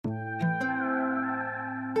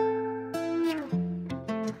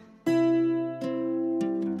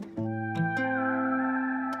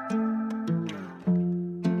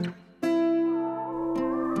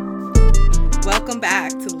Welcome back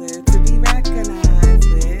to Live to Be Recognized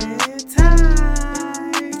with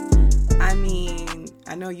Ty. I mean,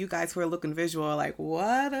 I know you guys who are looking visual like,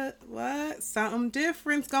 what? Something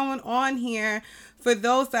different's going on here. For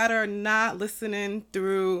those that are not listening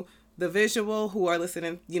through the visual, who are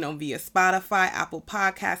listening, via Spotify, Apple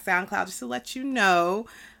Podcasts, SoundCloud, just to let you know,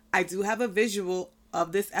 I do have a visual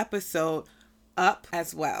of this episode up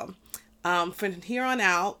as well. From here on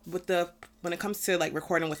out, when it comes to like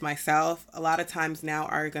recording with myself, a lot of times now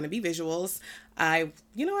are going to be visuals. I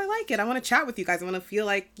like it. I want to chat with you guys. I want to feel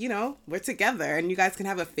like, we're together and you guys can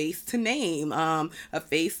have a face to name, a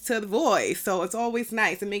face to the voice. So it's always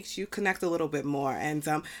nice. It makes you connect a little bit more. And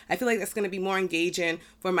I feel like that's going to be more engaging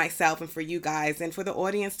for myself and for you guys and for the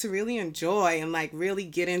audience to really enjoy and like really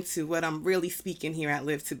get into what I'm really speaking here at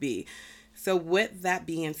Live to Be. So with that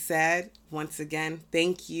being said, once again,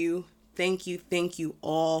 thank you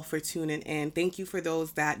all for tuning in. Thank you for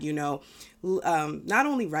those that, not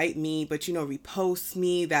only write me, but, repost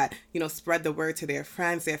me, that, spread the word to their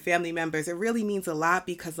friends, their family members. It really means a lot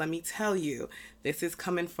because let me tell you, this is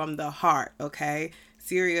coming from the heart, okay?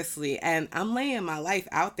 Seriously. And I'm laying my life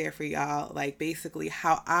out there for y'all, like basically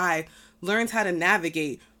how I learned how to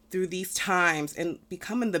navigate through these times and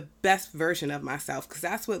becoming the best version of myself, because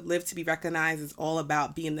that's what Live to Be Recognized is all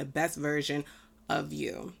about, being the best version of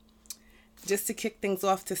you. Just to kick things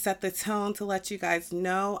off, to set the tone, to let you guys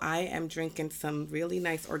know, I am drinking some really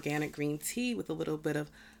nice organic green tea with a little bit of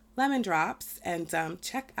lemon drops. And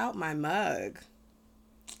check out my mug.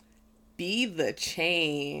 Be the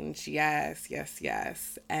change. Yes.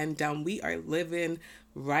 And we are living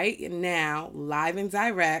right now, live and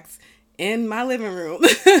direct, in my living room.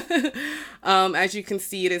 As you can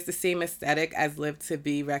see, it is the same aesthetic as Live to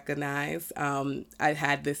Be Recognized. I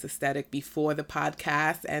had this aesthetic before the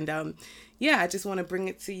podcast, and I just want to bring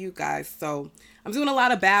it to you guys. So I'm doing a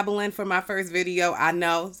lot of babbling for my first video. I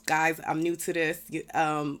know, guys, I'm new to this.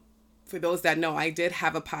 For those that know, I did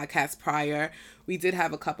have a podcast prior. We did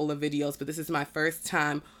have a couple of videos, but this is my first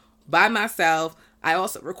time by myself. I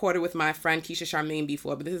also recorded with my friend Keisha Charmaine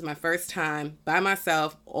before, but this is my first time by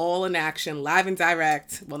myself, all in action, live and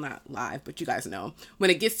direct. Well, not live, but you guys know.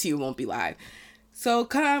 When it gets to you, it won't be live. So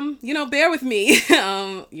come, bear with me.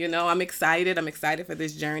 I'm excited. I'm excited for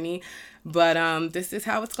this journey. But this is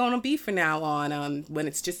how it's going to be from now on. When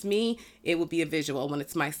it's just me, it will be a visual. When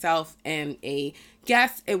it's myself and a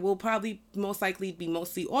guest, it will probably most likely be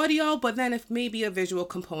mostly audio, but then if maybe a visual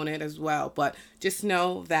component as well. But just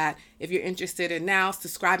know that if you're interested in now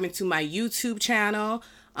subscribing to my YouTube channel,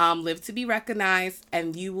 Live to Be Recognized,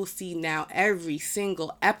 and you will see now every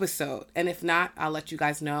single episode. And if not, I'll let you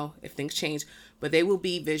guys know if things change, but they will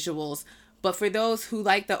be visuals. But for those who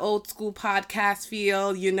like the old school podcast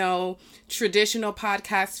feel, traditional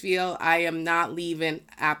podcast feel, I am not leaving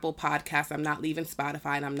Apple Podcasts, I'm not leaving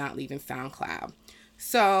Spotify, and I'm not leaving SoundCloud.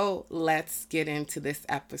 So let's get into this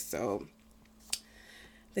episode.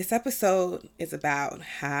 This episode is about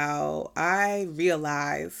how I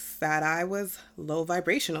realized that I was low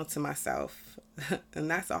vibrational to myself. And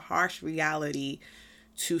that's a harsh reality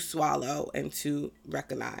to swallow and to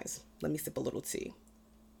recognize. Let me sip a little tea.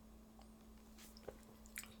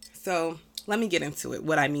 So let me get into it,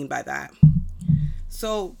 what I mean by that.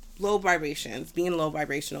 So low vibrations, being low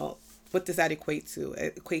vibrational, what does that equate to?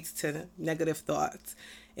 It equates to negative thoughts.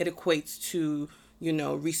 It equates to,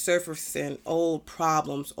 resurfacing old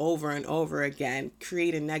problems over and over again,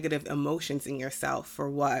 creating negative emotions in yourself for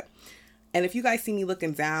what? And if you guys see me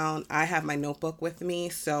looking down, I have my notebook with me.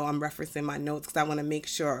 So I'm referencing my notes because I want to make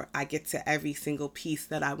sure I get to every single piece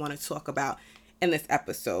that I want to talk about in this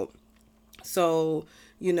episode. So,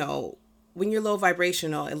 when you're low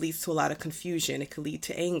vibrational, it leads to a lot of confusion. It could lead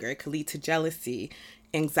to anger. It could lead to jealousy,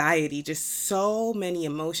 anxiety, just so many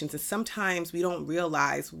emotions. And sometimes we don't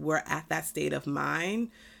realize we're at that state of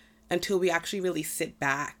mind until we actually really sit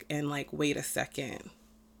back and wait a second.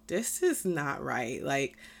 This is not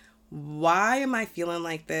right. Why am I feeling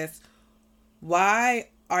like this? Why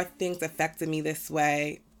are things affecting me this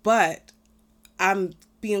way? But I'm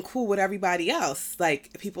being cool with everybody else.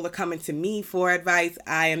 People are coming to me for advice.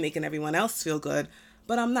 I am making everyone else feel good,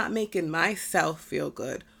 but I'm not making myself feel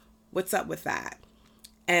good. What's up with that?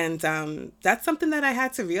 And that's something that I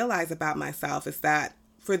had to realize about myself, is that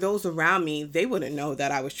for those around me, they wouldn't know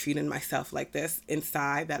that I was treating myself like this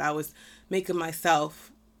inside, that I was making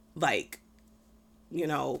myself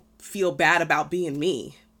feel bad about being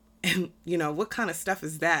me. And, what kind of stuff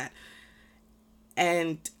is that?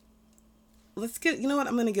 And let's get, I'm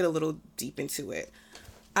going to get a little deep into it.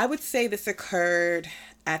 I would say this occurred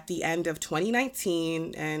at the end of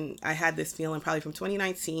 2019, and I had this feeling probably from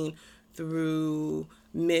 2019 through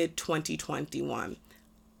mid 2021.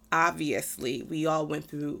 Obviously, we all went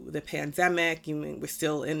through the pandemic. We're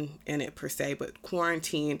still in it per se, but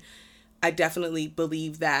quarantine, I definitely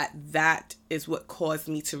believe that is what caused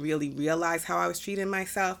me to really realize how I was treating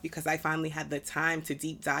myself, because I finally had the time to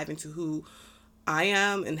deep dive into who I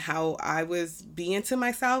am and how I was being to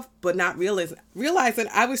myself, but not realizing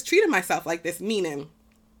I was treating myself like this, meaning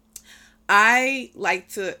I like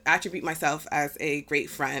to attribute myself as a great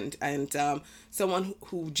friend and someone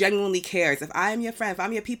who genuinely cares. If I am your friend, if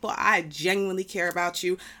I'm your people, I genuinely care about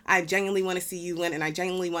you. I genuinely want to see you win, and I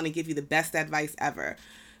genuinely want to give you the best advice ever.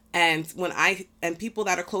 And people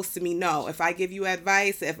that are close to me know, if I give you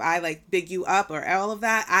advice, if I like big you up or all of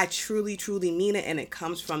that, I truly, truly mean it, and it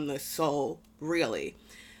comes from the soul, really.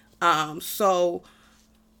 So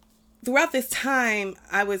throughout this time,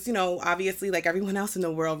 I was, obviously like everyone else in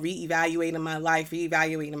the world, reevaluating my life,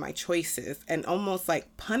 reevaluating my choices, and almost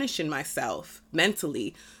like punishing myself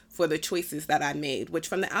mentally for the choices that I made, which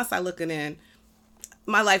from the outside looking in,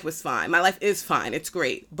 my life was fine. My life is fine. It's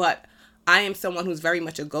great. But I am someone who's very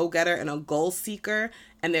much a go-getter and a goal seeker.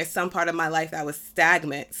 And there's some part of my life that was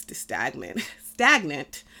stagnant.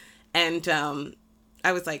 And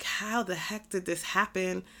I was like, how the heck did this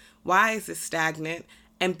happen? Why is it stagnant?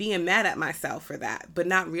 And being mad at myself for that, but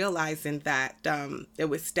not realizing that it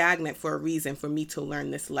was stagnant for a reason, for me to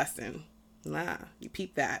learn this lesson. You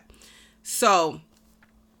peep that. So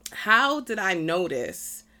how did I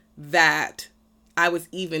notice that I was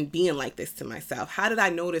even being like this to myself? How did I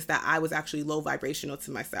notice that I was actually low vibrational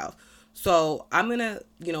to myself? So I'm going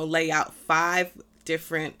to, lay out 5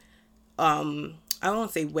 different, I don't want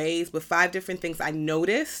to say ways, but 5 different things I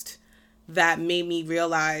noticed that made me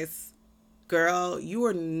realize, girl, you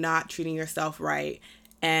are not treating yourself right,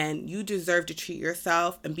 and you deserve to treat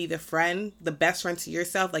yourself and be the best friend to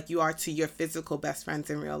yourself like you are to your physical best friends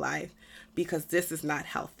in real life, because this is not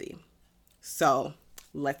healthy. So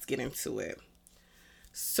let's get into it.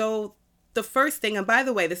 So the first thing, and by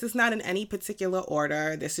the way, this is not in any particular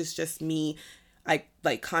order. This is just me. I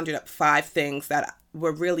like conjured up 5 things that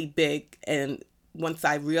were really big. And once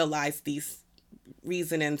I realized these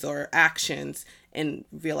reasonings or actions and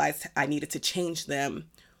realized I needed to change them,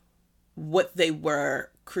 what they were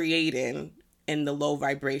creating in the low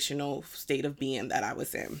vibrational state of being that I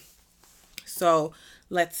was in. So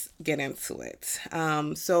let's get into it.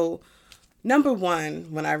 So number 1,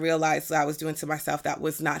 when I realized what I was doing to myself that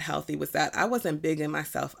was not healthy, was that I wasn't bigging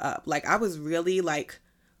myself up. Like, I was really like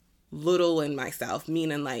little in myself,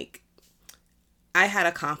 meaning like I had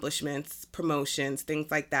accomplishments, promotions,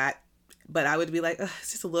 things like that. But I would be like,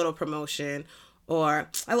 it's just a little promotion, or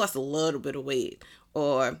I lost a little bit of weight,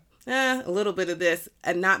 or a little bit of this,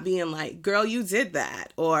 and not being like, girl, you did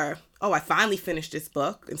that, or, oh, I finally finished this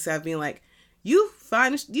book, instead of being like, you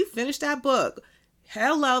finished that book.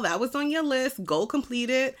 Hello, that was on your list, goal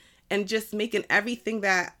completed, and just making everything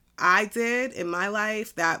that I did in my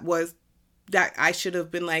life that I should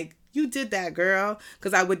have been like, you did that, girl,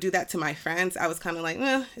 because I would do that to my friends. I was kind of like,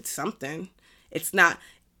 it's something. It's not.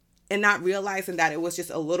 And not realizing that it was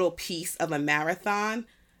just a little piece of a marathon,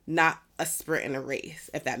 not a sprint in a race,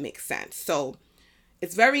 if that makes sense. So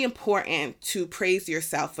it's very important to praise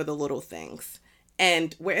yourself for the little things.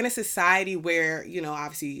 And we're in a society where,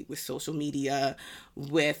 obviously with social media,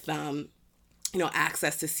 with,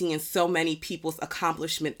 access to seeing so many people's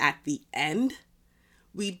accomplishment at the end,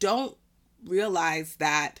 we don't realize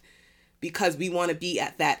that because we want to be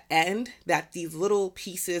at that end, that these little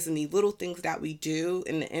pieces and these little things that we do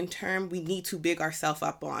in the interim, we need to big ourselves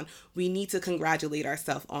up on. We need to congratulate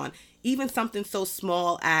ourselves on. Even something so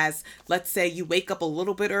small as, let's say you wake up a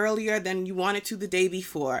little bit earlier than you wanted to the day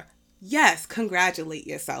before. Yes, congratulate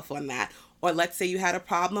yourself on that. Or let's say you had a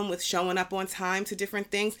problem with showing up on time to different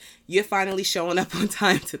things. You're finally showing up on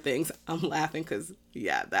time to things. I'm laughing because,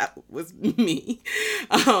 yeah, that was me.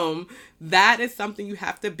 That is something you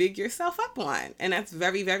have to big yourself up on. And that's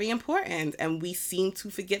very, very important. And we seem to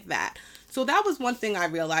forget that. So that was one thing I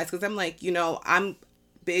realized, because I'm like, I'm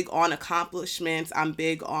big on accomplishments. I'm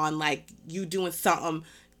big on like you doing something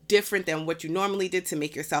different than what you normally did to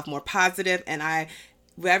make yourself more positive. And I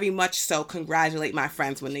very much so congratulate my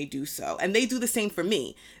friends when they do so. And they do the same for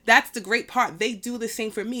me. That's the great part. They do the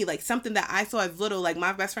same for me. Like something that I saw as little, like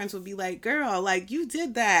my best friends would be like, girl, like you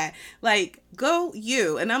did that. Like, go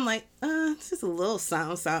you. And I'm like, it's just a little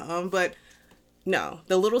something. But no,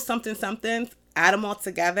 the little something, add them all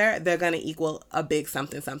together, they're going to equal a big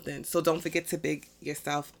something. So don't forget to big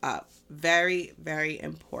yourself up. Very, very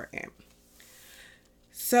important.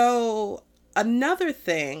 So another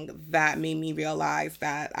thing that made me realize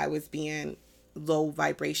that I was being low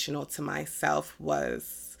vibrational to myself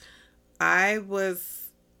was I was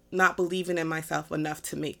not believing in myself enough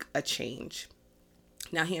to make a change.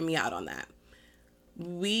 Now, hear me out on that.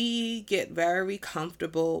 We get very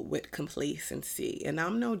comfortable with complacency, and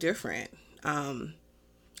I'm no different.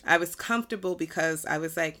 I was comfortable because I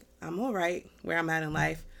was like, I'm all right where I'm at in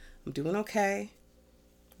life. I'm doing okay.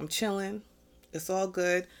 I'm chilling. It's all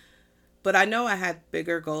good. But I know I had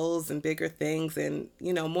bigger goals and bigger things and,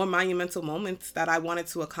 more monumental moments that I wanted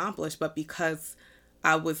to accomplish. But because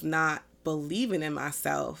I was not believing in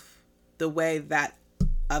myself the way that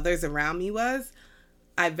others around me was,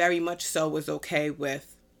 I very much so was okay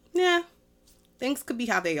with, things could be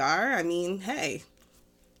how they are. I mean, hey,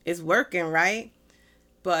 it's working, right?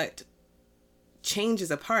 But change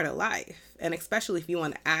is a part of life. And especially if you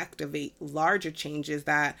want to activate larger changes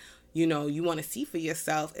that, you want to see for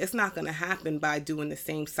yourself, it's not going to happen by doing the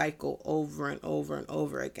same cycle over and over and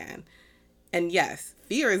over again. And yes,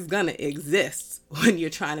 fear is going to exist when you're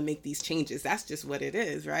trying to make these changes. That's just what it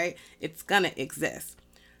is, right? It's going to exist.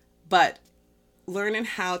 But learning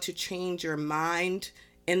how to change your mind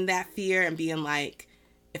in that fear and being like,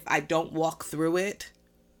 if I don't walk through it,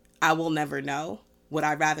 I will never know. Would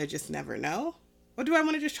I rather just never know? Or do I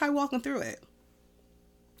want to just try walking through it?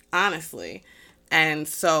 Honestly. And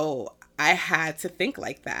so I had to think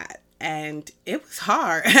like that. And it was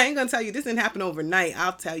hard. I ain't going to tell you this didn't happen overnight.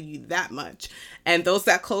 I'll tell you that much. And those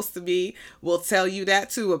that close to me will tell you that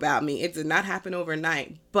too about me. It did not happen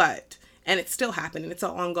overnight. And it's still happening. It's an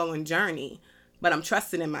ongoing journey. But I'm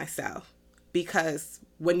trusting in myself. Because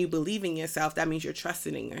when you believe in yourself, that means you're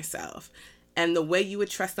trusting in yourself. And the way you would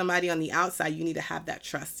trust somebody on the outside, you need to have that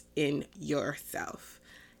trust in yourself.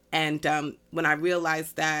 And when I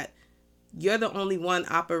realized that you're the only one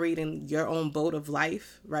operating your own boat of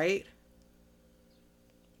life, right?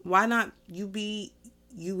 Why not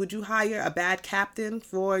would you hire a bad captain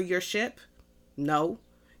for your ship? No.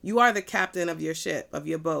 You are the captain of your ship, of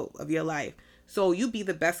your boat, of your life. So you be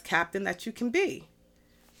the best captain that you can be.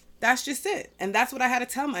 That's just it. And that's what I had to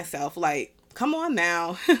tell myself. Like, come on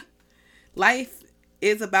now. Life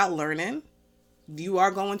is about learning. You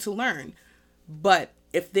are going to learn. But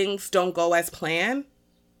if things don't go as planned,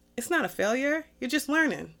 it's not a failure. You're just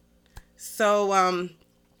learning. So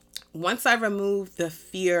once I removed the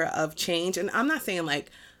fear of change, and I'm not saying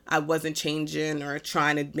like I wasn't changing or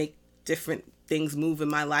trying to make different things move in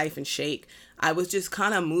my life and shake. I was just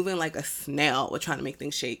kind of moving like a snail or trying to make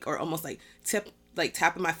things shake, or almost like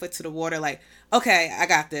tapping my foot to the water like, okay, I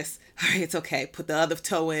got this. All right, it's okay. Put the other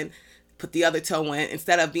toe in,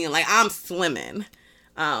 instead of being like, I'm swimming.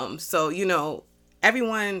 So,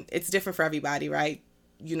 everyone, it's different for everybody, right?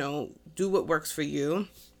 Do what works for you.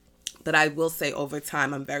 But I will say over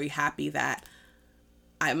time, I'm very happy that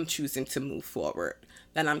I'm choosing to move forward,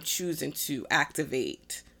 that I'm choosing to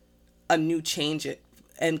activate a new change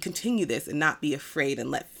and continue this and not be afraid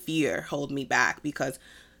and let fear hold me back. Because,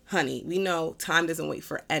 honey, we know time doesn't wait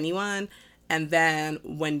for anyone. And then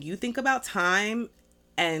when you think about time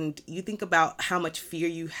and you think about how much fear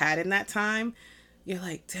you had in that time, you're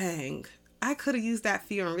like, dang, I could have used that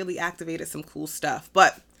fear and really activated some cool stuff.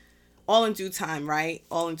 But all in due time, right?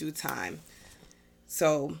 All in due time.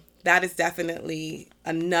 So that is definitely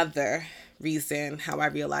another reason how I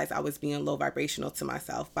realized I was being low vibrational to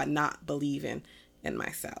myself by not believing in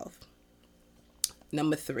myself.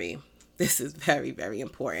 Number 3, this is very, very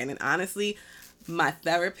important. And honestly, my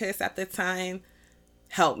therapist at the time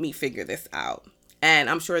helped me figure this out. And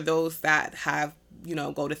I'm sure those that have,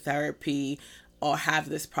 go to therapy or have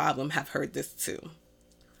this problem have heard this too.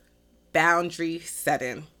 Boundary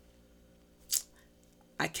setting.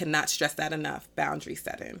 I cannot stress that enough. Boundary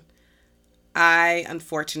setting. I,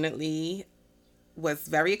 unfortunately, was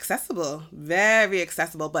very accessible.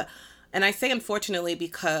 And I say unfortunately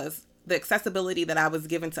because the accessibility that I was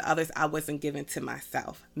given to others, I wasn't given to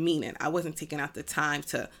myself. Meaning, I wasn't taking out the time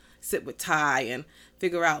to sit with Ty and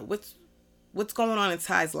figure out what's going on in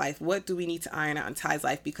Ty's life. What do we need to iron out in Ty's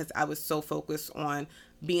life? Because I was so focused on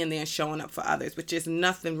being there and showing up for others, which is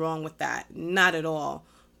nothing wrong with that. Not at all.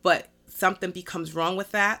 But something becomes wrong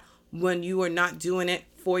with that when you are not doing it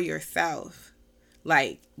for yourself.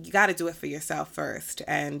 Like, you got to do it for yourself first.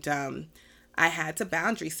 And I had to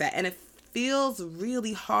boundary set. And it feels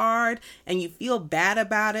really hard and you feel bad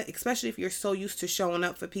about it, especially if you're so used to showing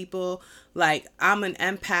up for people. Like, I'm an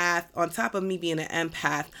empath. On top of me being an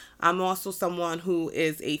empath, I'm also someone who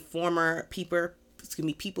is a former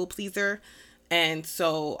people pleaser. And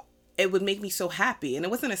so it would make me so happy. And it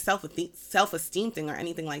wasn't a self-esteem thing or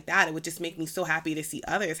anything like that. It would just make me so happy to see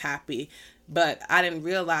others happy. But I didn't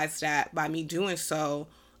realize that by me doing so,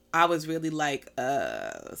 I was really like,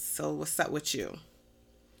 so what's up with you?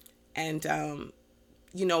 And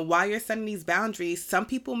while you're setting these boundaries, some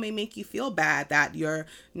people may make you feel bad that you're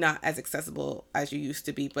not as accessible as you used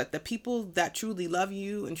to be. But the people that truly love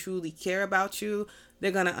you and truly care about you,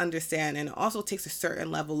 they're going to understand. And it also takes a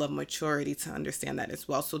certain level of maturity to understand that as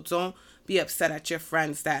well. So don't be upset at your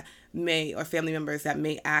friends that may, or family members that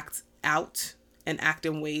may act out and act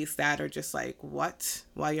in ways that are just like, what?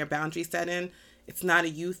 While your boundaries set in. It's not a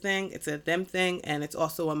you thing, it's a them thing, and it's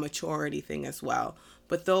also a maturity thing as well.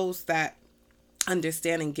 But those that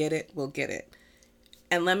understand and get it will get it.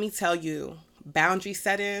 And let me tell you, boundary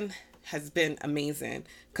setting has been amazing,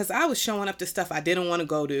 because I was showing up to stuff I didn't want to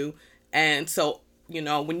go to. And so,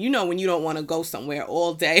 when you don't want to go somewhere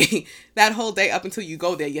all day, that whole day up until you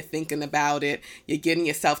go there, you're thinking about it. You're getting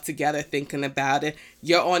yourself together thinking about it.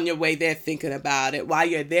 You're on your way there thinking about it. While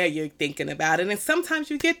you're there, you're thinking about it. And sometimes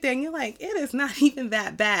you get there and you're like, it is not even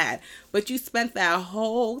that bad. But you spent that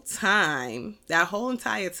whole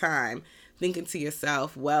entire time thinking to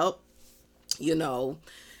yourself, well,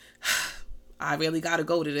 I really got to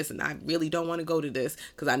go to this, and I really don't want to go to this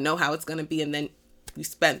because I know how it's going to be. And then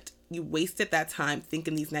you wasted that time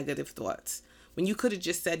thinking these negative thoughts when you could have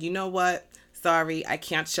just said, you know what, sorry, I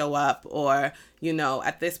can't show up, or,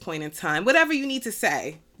 at this point in time, whatever you need to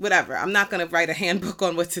say, whatever. I'm not going to write a handbook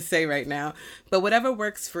on what to say right now, but whatever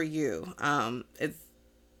works for you.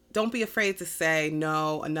 Don't be afraid to say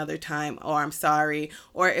no another time, or I'm sorry,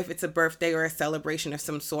 or if it's a birthday or a celebration of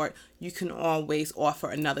some sort, you can always offer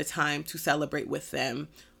another time to celebrate with them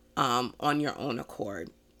on your own accord.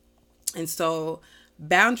 And so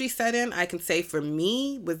boundary setting, I can say for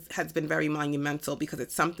me, has been very monumental, because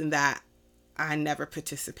it's something that I never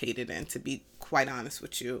participated in, to be quite honest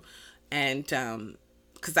with you. And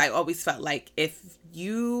because I always felt like if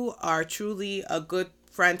you are truly a good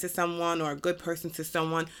friend to someone or a good person to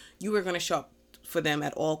someone, you were going to show up for them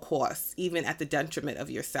at all costs, even at the detriment of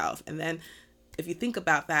yourself. And then if you think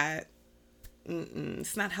about that,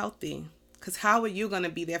 it's not healthy. Because how are you going to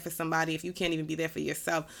be there for somebody if you can't even be there for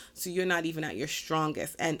yourself? So you're not even at your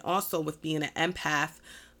strongest. And also with being an empath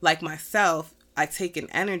like myself, I take in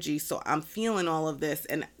energy. So I'm feeling all of this.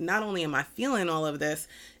 And not only am I feeling all of this,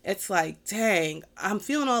 it's like, dang, I'm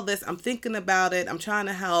feeling all this. I'm thinking about it. I'm trying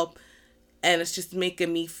to help. And it's just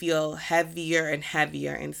making me feel heavier and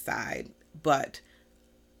heavier inside. But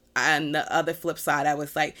on the other flip side, I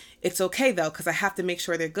was like, it's okay though, because I have to make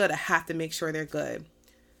sure they're good. I have to make sure they're good.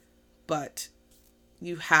 But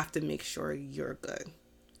you have to make sure you're good.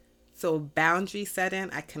 So boundary setting,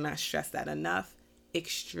 I cannot stress that enough.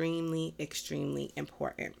 Extremely, extremely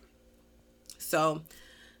important. So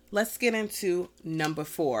let's get into number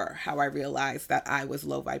 4, how I realized that I was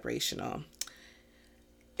low vibrational.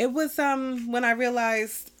 It was when I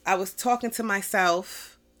realized I was talking to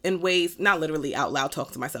myself in ways, not literally out loud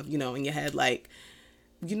talking to myself, in your head, like,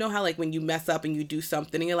 how like when you mess up and you do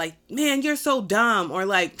something and you're like, man, you're so dumb, or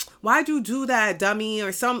like, why'd you do that, dummy,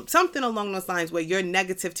 or something along those lines, where you're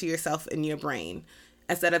negative to yourself in your brain,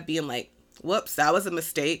 instead of being like, whoops, that was a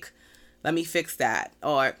mistake, let me fix that.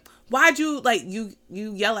 Or why'd you, like, you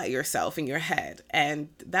yell at yourself in your head, and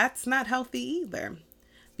that's not healthy either.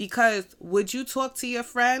 Because would you talk to your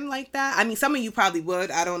friend like that? I mean, some of you probably would,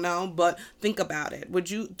 I don't know, but think about it. Would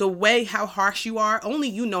you, the way how harsh you are, only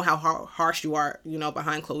you know how harsh you are,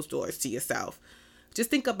 behind closed doors to yourself. Just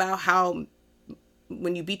think about how,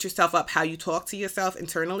 when you beat yourself up, how you talk to yourself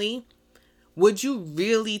internally. Would you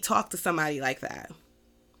really talk to somebody like that?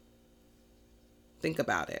 Think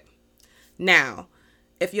about it. Now,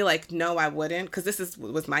 if you're like, no, I wouldn't, because this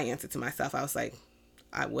was my answer to myself. I was like,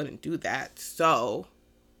 I wouldn't do that. So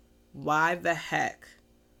why the heck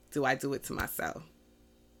do I do it to myself?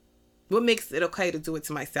 What makes it okay to do it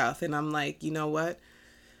to myself? And I'm like, you know what?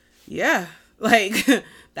 Yeah, like,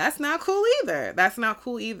 that's not cool either. That's not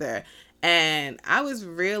cool either. And I was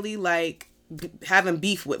really like having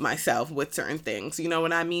beef with myself with certain things. You know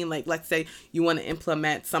what I mean? Like, let's say you want to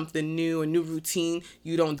implement something new, a new routine.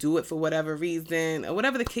 You don't do it for whatever reason, or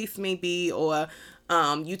whatever the case may be. Or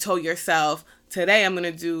you told yourself, today I'm going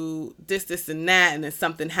to do this, and that, and then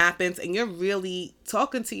something happens, and you're really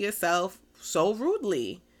talking to yourself so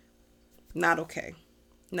rudely. Not okay.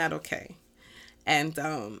 Not okay. And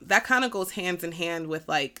that kind of goes hands in hand with,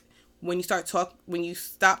 like, when you stop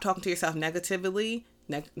talking to yourself negatively.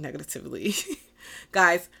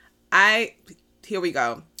 Guys, here we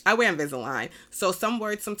go. I wear Invisalign. So some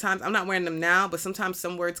words sometimes, I'm not wearing them now, but sometimes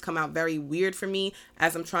some words come out very weird for me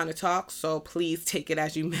as I'm trying to talk. So please take it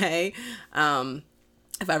as you may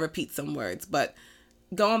if I repeat some words. But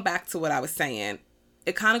going back to what I was saying,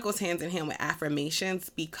 it kind of goes hand in hand with affirmations,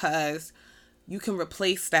 because you can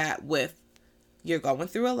replace that with, you're going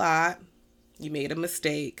through a lot, you made a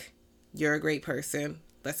mistake, You're a great person.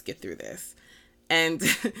 Let's get through this. And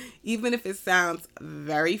even if it sounds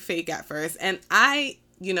very fake at first, and I,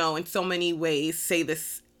 in so many ways say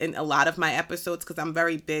this in a lot of my episodes because I'm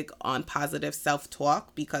very big on positive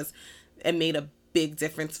self-talk because it made a big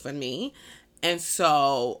difference for me. And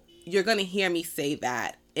so you're going to hear me say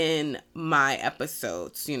that in my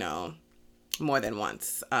episodes, more than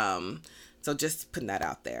once. So just putting that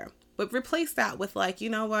out there. But replace that with like, you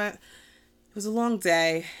know what? It was a long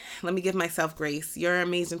day. Let me give myself grace. You're an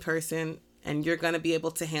amazing person and you're going to be able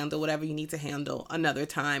to handle whatever you need to handle another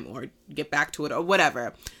time or get back to it or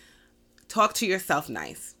whatever. Talk to yourself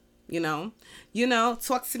nice, talk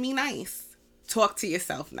to me nice. Talk to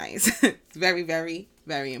yourself nice. It's very, very,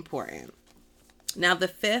 very important. Now, the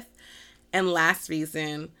fifth and last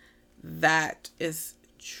reason that is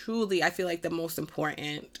truly, I feel like the most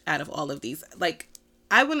important out of all of these, like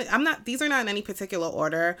these are not in any particular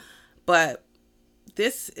order, but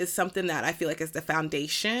this is something that I feel like is the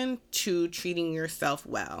foundation to treating yourself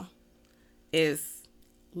well, is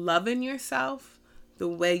loving yourself the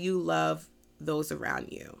way you love those around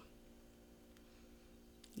you.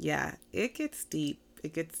 Yeah, it gets deep.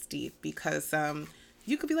 It gets deep because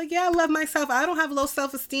you could be like, yeah, I love myself. I don't have low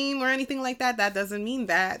self-esteem or anything like that. That doesn't mean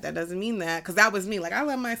that. Because that was me. Like, I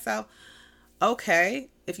love myself. Okay.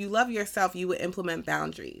 If you love yourself, you would implement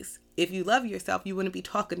boundaries. If you love yourself, you wouldn't be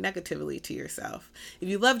talking negatively to yourself. If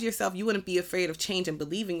you loved yourself, you wouldn't be afraid of change and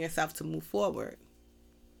believing yourself to move forward.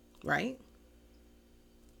 Right?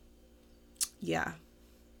 Yeah.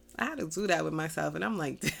 I had to do that with myself. And I'm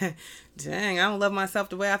like, dang, I don't love myself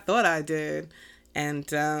the way I thought I did.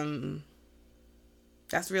 And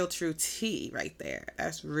that's real true tea right there.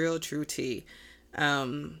 That's real true tea.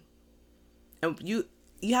 And you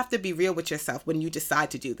have to be real with yourself when you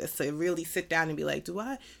decide to do this. So really sit down and be like, do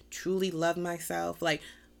I truly love myself? Like,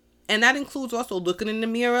 and that includes also looking in the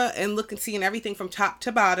mirror and seeing everything from top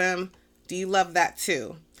to bottom. Do you love that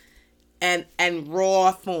too? And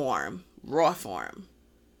raw form.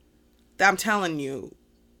 I'm telling you.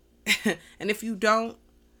 And if you don't,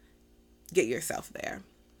 get yourself there.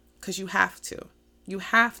 Because you have to. You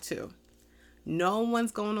have to. No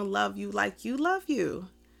one's going to love you like you love you.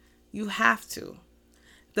 You have to.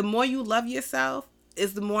 The more you love yourself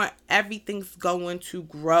is the more everything's going to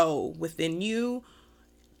grow within you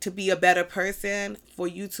to be a better person, for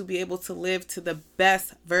you to be able to live to the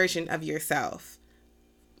best version of yourself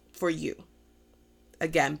for you.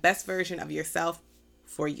 Again, best version of yourself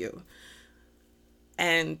for you.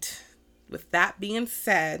 And with that being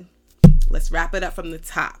said, let's wrap it up from the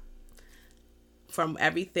top. From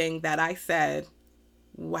everything that I said,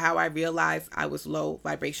 how I realized I was low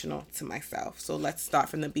vibrational to myself. So let's start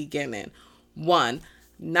from the beginning. 1,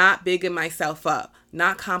 not bigging myself up,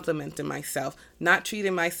 not complimenting myself, not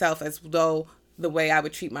treating myself as though the way I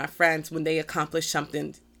would treat my friends when they accomplish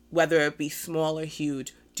something, whether it be small or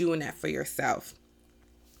huge, doing that for yourself.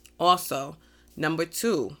 Also, number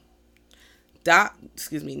 2,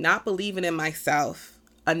 not believing in myself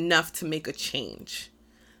enough to make a change.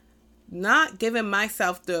 Not giving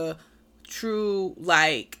myself the true,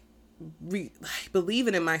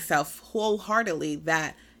 believing in myself wholeheartedly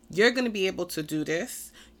that you're going to be able to do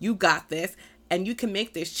this. You got this. And you can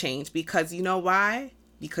make this change because you know why?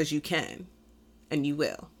 Because you can. And you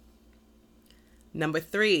will. Number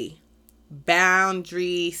 3,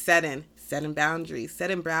 boundary setting. Setting boundaries.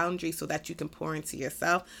 Setting boundaries so that you can pour into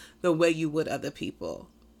yourself the way you would other people.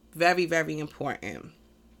 Very, very important.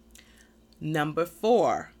 Number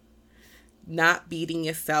 4, not beating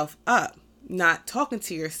yourself up, not talking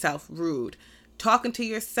to yourself rude, talking to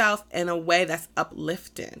yourself in a way that's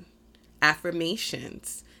uplifting.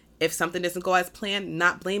 Affirmations. If something doesn't go as planned,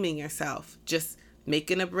 not blaming yourself, just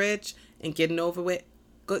making a bridge and getting over it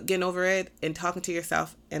and talking to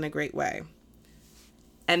yourself in a great way.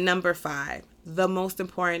 And number 5, the most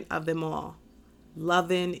important of them all,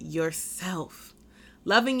 loving yourself.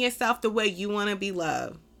 Loving yourself the way you want to be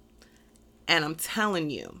loved. And I'm telling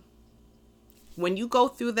you, when you go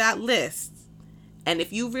through that list, and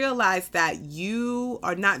if you realize that you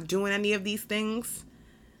are not doing any of these things,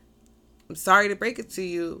 I'm sorry to break it to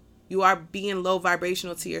you, you are being low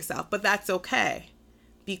vibrational to yourself. But that's okay,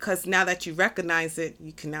 because now that you recognize it,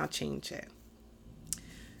 you can now change it.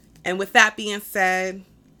 And with that being said,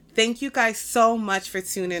 thank you guys so much for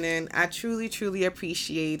tuning in. I truly, truly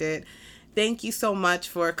appreciate it. Thank you so much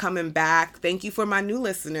for coming back. Thank you for my new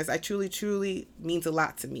listeners. I truly, truly means a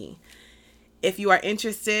lot to me. If you are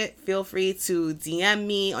interested, feel free to DM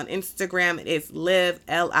me on Instagram. It is live,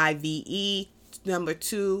 LIVE,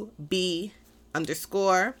 2B_.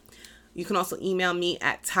 You can also email me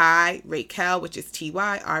at Ty Raquel, which is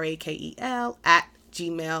TYRAKEL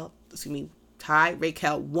 @gmail.com. Ty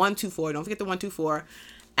Raquel 124. Don't forget the 124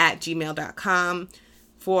 at gmail.com.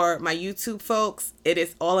 For my YouTube folks, it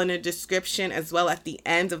is all in the description, as well at the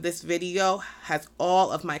end of this video has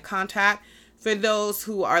all of my contact. For those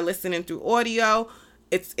who are listening through audio,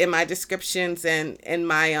 it's in my descriptions and in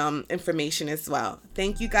my information as well.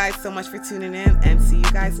 Thank you guys so much for tuning in, and see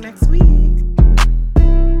you guys next week.